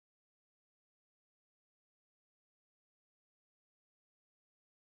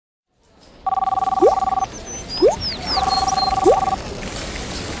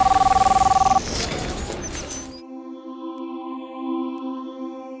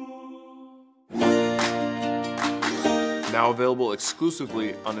now available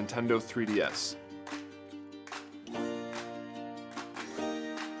exclusively on Nintendo 3DS.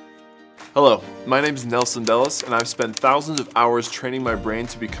 Hello, my name is Nelson Dellis, and I've spent thousands of hours training my brain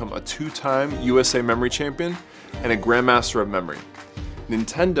to become a two-time USA Memory Champion and a Grandmaster of Memory.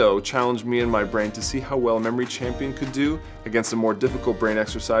 Nintendo challenged me and my brain to see how well a Memory Champion could do against the more difficult brain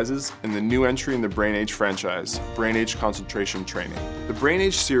exercises in the new entry in the Brain Age franchise, Brain Age Concentration Training. The Brain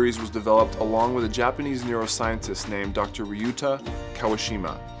Age series was developed along with a Japanese neuroscientist named Dr. Ryuta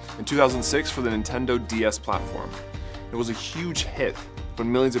Kawashima in 2006 for the Nintendo DS platform. It was a huge hit when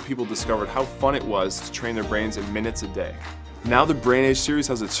millions of people discovered how fun it was to train their brains in minutes a day. Now the Brain Age series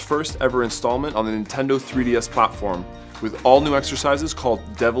has its first ever installment on the Nintendo 3DS platform with all new exercises called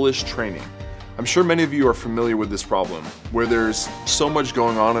Devilish Training. I'm sure many of you are familiar with this problem, where there's so much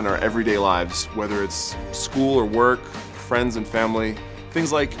going on in our everyday lives, whether it's school or work, friends and family.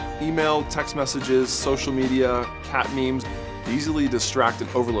 Things like email, text messages, social media, cat memes easily distract and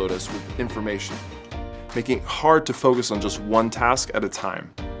overload us with information, making it hard to focus on just one task at a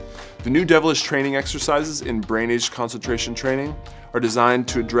time. The new Devilish Training exercises in Brain Age Concentration Training are designed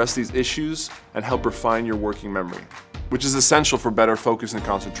to address these issues and help refine your working memory, which is essential for better focus and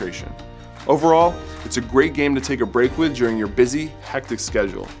concentration. Overall, it's a great game to take a break with during your busy, hectic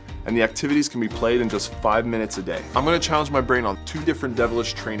schedule, and the activities can be played in just 5 minutes a day. I'm going to challenge my brain on 2 different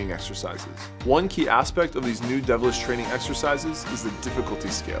Devilish Training exercises. One key aspect of these new Devilish Training exercises is the difficulty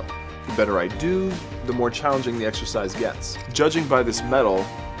scale. The better I do, the more challenging the exercise gets. Judging by this medal,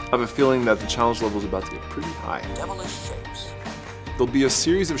 I have a feeling that the challenge level is about to get pretty high. Devilish shapes. There'll be a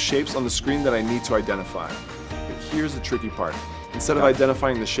series of shapes on the screen that I need to identify. But here's the tricky part. Instead of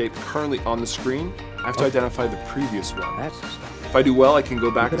identifying the shape currently on the screen, I have to identify the previous one. That's the stuff. If I do well, I can go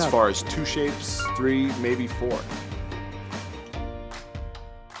back as far as 2 shapes, 3, maybe 4.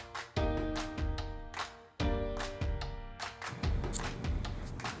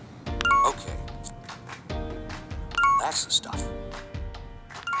 Okay. That's the stuff.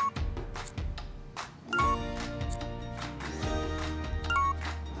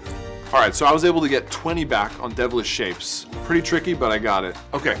 Alright, so I was able to get 20 back on Devilish Shapes. Pretty tricky, but I got it.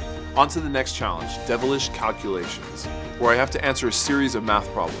 Okay, on to the next challenge, Devilish Calculations, where I have to answer a series of math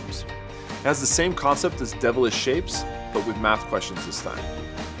problems. It has the same concept as Devilish Shapes, but with math questions this time.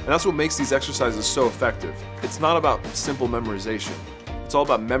 And that's what makes these exercises so effective. It's not about simple memorization. It's all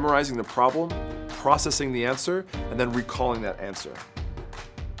about memorizing the problem, processing the answer, and then recalling that answer.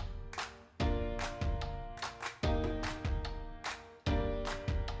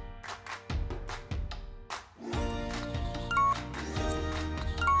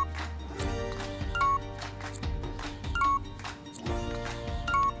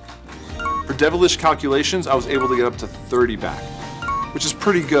 For Devilish Calculations, I was able to get up to 30 back, which is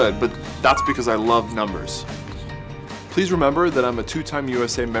pretty good, but that's because I love numbers. Please remember that I'm a 2-time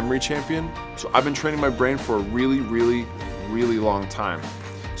USA Memory Champion, so I've been training my brain for a really long time.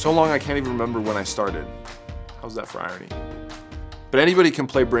 So long I can't even remember when I started. How's that for irony? But anybody can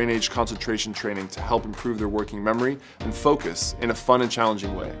play Brain Age Concentration Training to help improve their working memory and focus in a fun and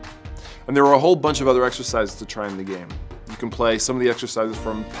challenging way. And there are a whole bunch of other exercises to try in the game. You can play some of the exercises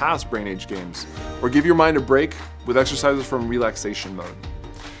from past Brain Age games, or give your mind a break with exercises from relaxation mode.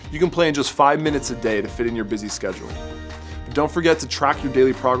 You can play in just 5 minutes a day to fit in your busy schedule. But don't forget to track your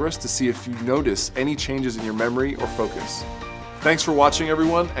daily progress to see if you notice any changes in your memory or focus. Thanks for watching,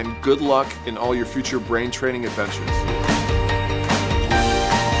 everyone, and good luck in all your future brain training adventures.